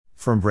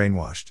From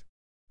Brainwashed.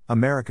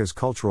 America's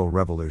Cultural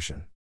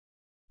Revolution.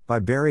 By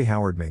Barry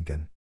Howard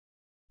Minkin.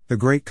 The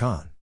Great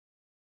Con.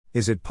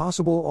 Is it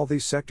possible all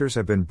these sectors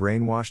have been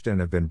brainwashed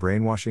and have been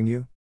brainwashing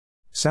you?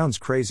 Sounds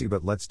crazy,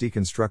 but let's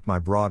deconstruct my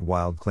broad,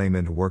 wild claim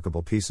into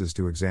workable pieces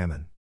to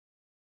examine.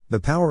 The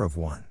power of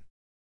one.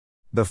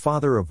 The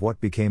father of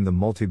what became the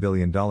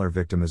multi-billion-dollar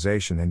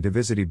victimization and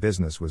divisity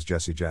business was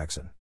Jesse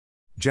Jackson.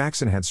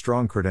 Jackson had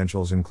strong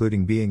credentials,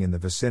 including being in the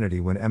vicinity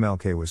when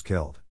MLK was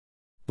killed.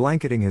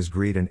 Blanketing his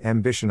greed and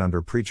ambition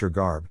under preacher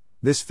garb,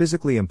 this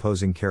physically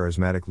imposing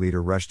charismatic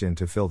leader rushed in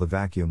to fill the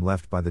vacuum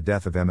left by the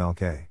death of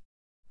MLK.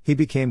 He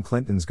became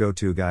Clinton's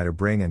go-to guy to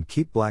bring and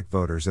keep black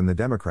voters in the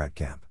Democrat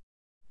camp.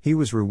 He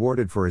was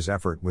rewarded for his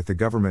effort with the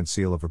government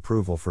seal of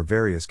approval for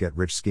various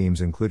get-rich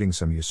schemes, including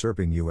some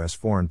usurping U.S.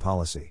 foreign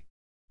policy.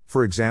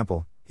 For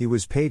example, he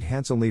was paid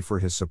handsomely for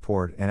his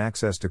support and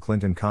access to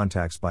Clinton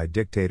contacts by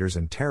dictators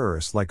and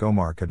terrorists like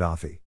Omar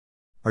Gaddafi.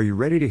 Are you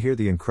ready to hear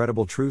the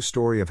incredible true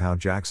story of how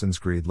Jackson's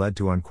greed led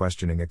to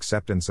unquestioning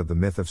acceptance of the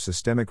myth of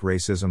systemic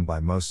racism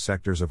by most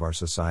sectors of our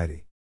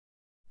society?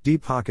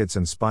 Deep pockets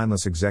and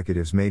spineless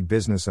executives made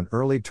business an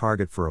early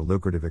target for a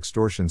lucrative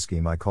extortion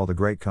scheme I call the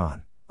Great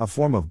Con, a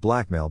form of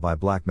blackmail by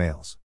black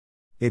males.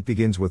 It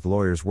begins with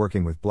lawyers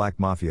working with black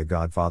mafia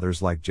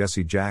godfathers like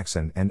Jesse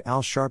Jackson and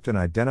Al Sharpton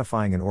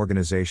identifying an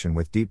organization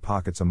with deep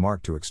pockets, a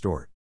mark to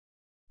extort.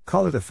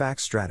 Call it a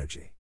fax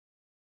strategy.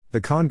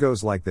 The con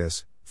goes like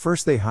this.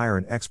 First, they hire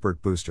an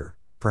expert booster,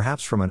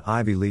 perhaps from an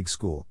Ivy League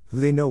school, who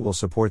they know will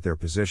support their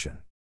position.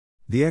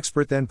 The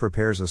expert then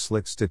prepares a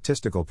slick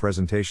statistical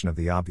presentation of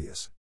the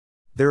obvious.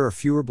 There are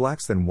fewer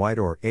blacks than white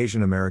or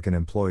Asian American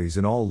employees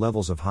in all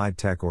levels of high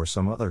tech or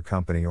some other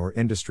company or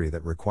industry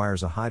that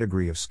requires a high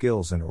degree of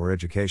skills and or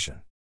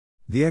education.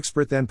 The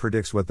expert then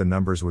predicts what the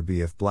numbers would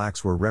be if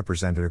blacks were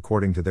represented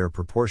according to their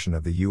proportion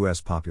of the U.S.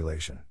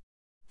 population.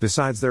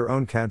 Besides their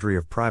own cadre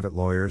of private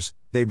lawyers,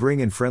 they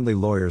bring in friendly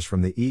lawyers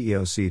from the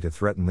EEOC to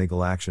threaten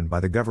legal action by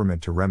the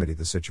government to remedy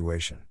the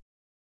situation.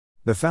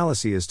 The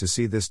fallacy is to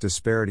see this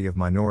disparity of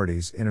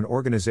minorities in an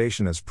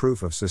organization as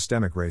proof of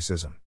systemic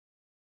racism.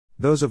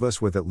 Those of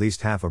us with at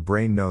least half a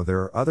brain know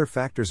there are other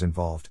factors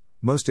involved.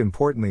 Most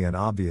importantly and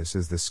obvious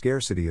is the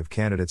scarcity of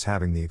candidates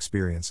having the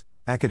experience,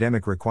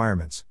 academic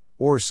requirements,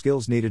 or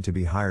skills needed to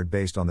be hired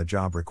based on the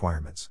job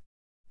requirements.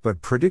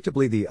 But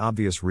predictably, the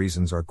obvious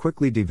reasons are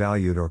quickly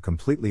devalued or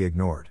completely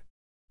ignored.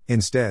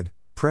 Instead,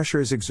 pressure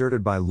is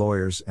exerted by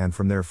lawyers and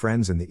from their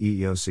friends in the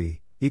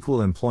EEOC,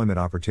 Equal Employment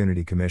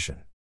Opportunity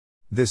Commission.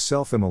 This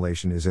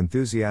self-immolation is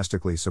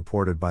enthusiastically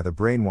supported by the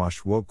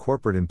brainwashed woke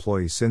corporate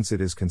employees, since it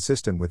is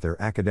consistent with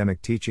their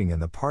academic teaching and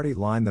the party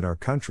line that our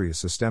country is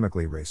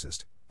systemically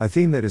racist, a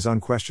theme that is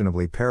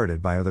unquestionably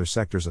parroted by other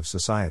sectors of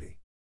society.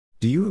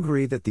 Do you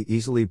agree that the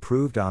easily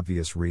proved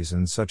obvious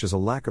reasons, such as a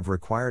lack of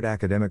required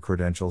academic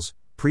credentials,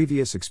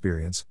 previous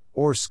experience,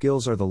 or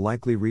skills, are the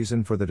likely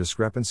reason for the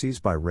discrepancies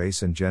by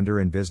race and gender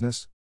in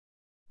business?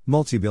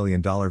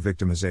 Multi-billion-dollar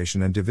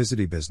victimization and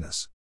divisity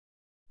business.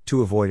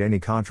 To avoid any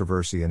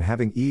controversy and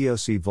having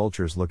EEOC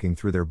vultures looking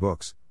through their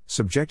books,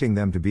 subjecting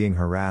them to being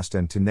harassed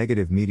and to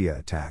negative media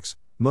attacks,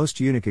 most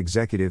eunuch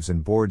executives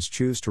and boards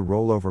choose to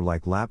roll over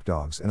like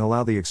lapdogs and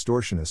allow the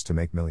extortionists to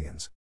make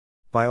millions.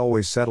 By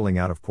always settling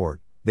out of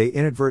court, they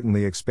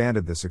inadvertently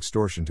expanded this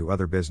extortion to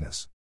other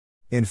business.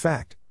 In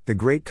fact, the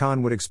Great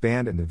Con would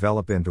expand and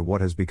develop into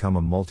what has become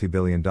a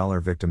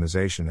multi-billion-dollar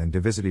victimization and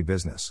divisity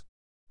business.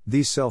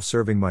 These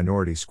self-serving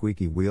minority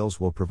squeaky wheels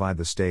will provide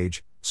the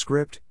stage,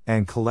 script,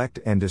 and collect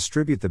and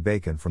distribute the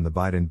bacon from the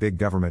Biden big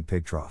government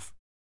pig trough.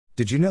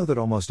 Did you know that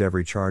almost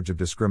every charge of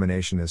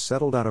discrimination is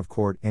settled out of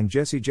court, and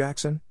Jesse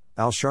Jackson,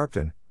 Al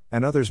Sharpton,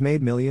 and others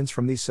made millions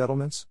from these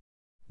settlements?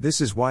 This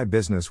is why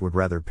business would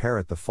rather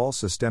parrot the false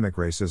systemic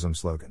racism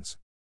slogans.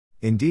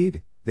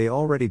 Indeed, they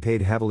already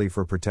paid heavily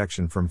for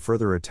protection from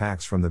further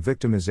attacks from the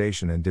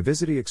victimization and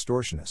divisity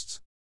extortionists.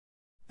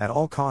 At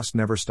all costs,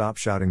 never stop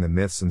shouting the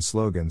myths and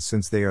slogans,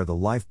 since they are the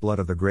lifeblood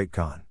of the Great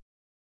Con.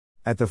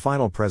 At the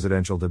final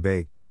presidential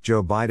debate,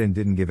 Joe Biden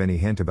didn't give any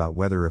hint about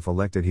whether, if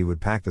elected, he would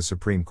pack the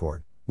Supreme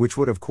Court, which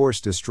would of course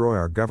destroy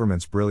our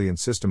government's brilliant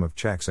system of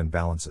checks and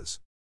balances.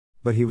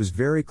 But he was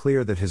very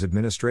clear that his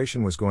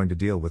administration was going to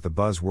deal with the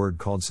buzzword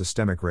called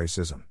systemic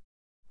racism.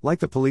 Like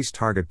the police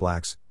target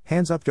blacks,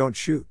 hands up, don't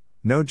shoot,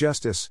 no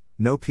justice,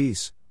 no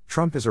peace,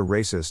 Trump is a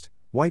racist,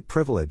 white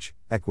privilege,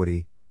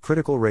 equity,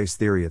 critical race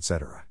theory,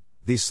 etc.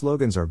 These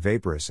slogans are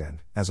vaporous and,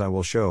 as I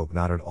will show,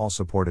 not at all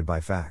supported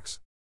by facts.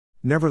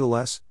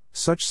 Nevertheless,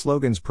 such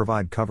slogans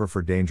provide cover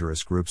for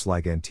dangerous groups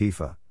like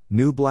Antifa,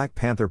 New Black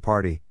Panther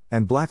Party,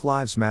 and Black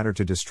Lives Matter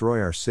to destroy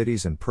our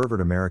cities and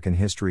pervert American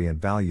history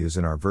and values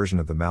in our version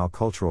of the Mao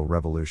Cultural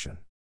Revolution.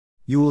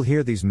 You will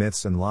hear these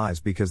myths and lies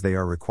because they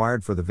are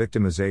required for the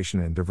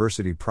victimization and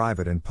diversity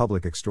private and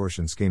public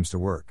extortion schemes to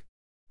work.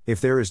 If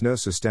there is no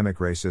systemic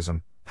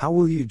racism, how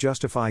will you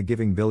justify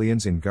giving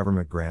billions in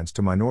government grants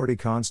to minority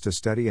cons to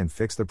study and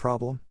fix the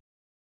problem?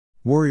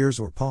 Warriors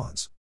or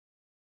pawns?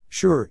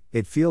 Sure,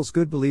 it feels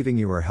good believing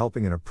you are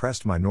helping an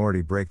oppressed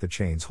minority break the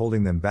chains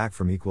holding them back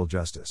from equal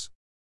justice.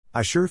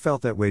 I sure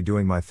felt that way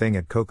doing my thing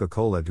at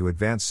Coca-Cola to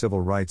advance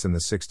civil rights in the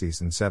 60s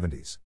and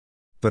 70s.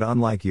 But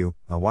unlike you,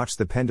 I watched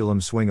the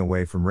pendulum swing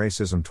away from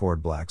racism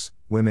toward blacks,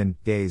 women,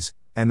 gays,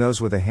 and those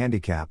with a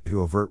handicap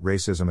to avert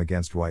racism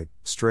against white,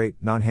 straight,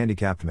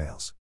 non-handicapped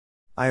males.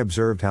 I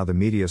observed how the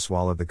media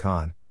swallowed the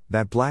con,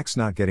 that blacks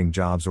not getting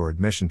jobs or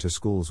admission to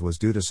schools was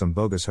due to some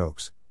bogus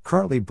hoax,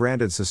 currently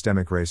branded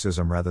systemic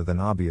racism rather than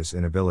obvious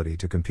inability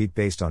to compete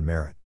based on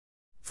merit.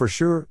 For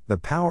sure, the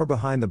power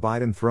behind the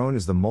Biden throne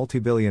is the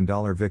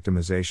multi-billion-dollar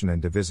victimization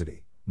and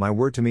divisity, my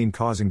word to mean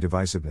causing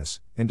divisiveness,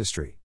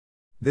 industry.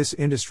 This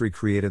industry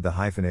created the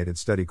hyphenated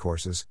study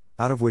courses,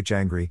 out of which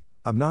angry,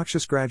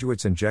 obnoxious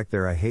graduates inject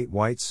their I hate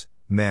whites,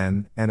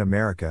 men, and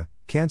America,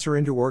 cancer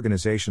into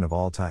organization of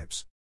all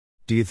types.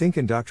 Do you think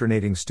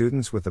indoctrinating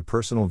students with the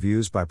personal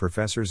views by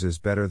professors is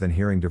better than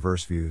hearing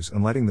diverse views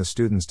and letting the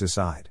students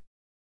decide?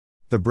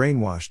 The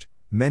brainwashed,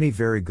 many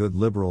very good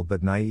liberal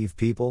but naive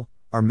people,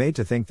 are made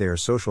to think they are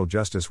social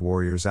justice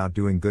warriors out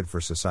doing good for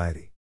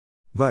society.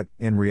 But,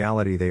 in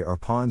reality, they are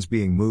pawns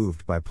being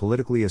moved by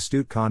politically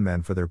astute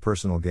conmen for their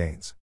personal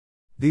gains.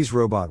 These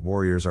robot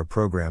warriors are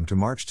programmed to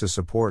march to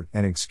support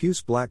and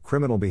excuse black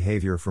criminal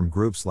behavior from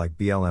groups like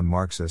BLM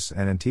Marxists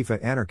and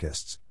Antifa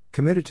anarchists,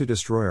 committed to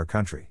destroy our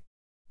country.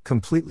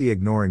 Completely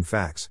ignoring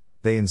facts,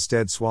 they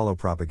instead swallow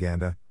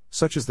propaganda,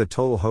 such as the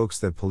total hoax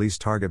that police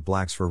target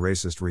blacks for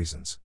racist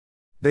reasons.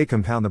 They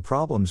compound the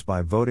problems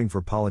by voting for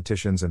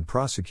politicians and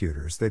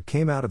prosecutors that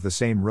came out of the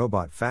same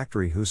robot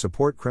factory who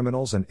support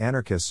criminals and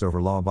anarchists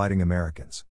over law-abiding Americans.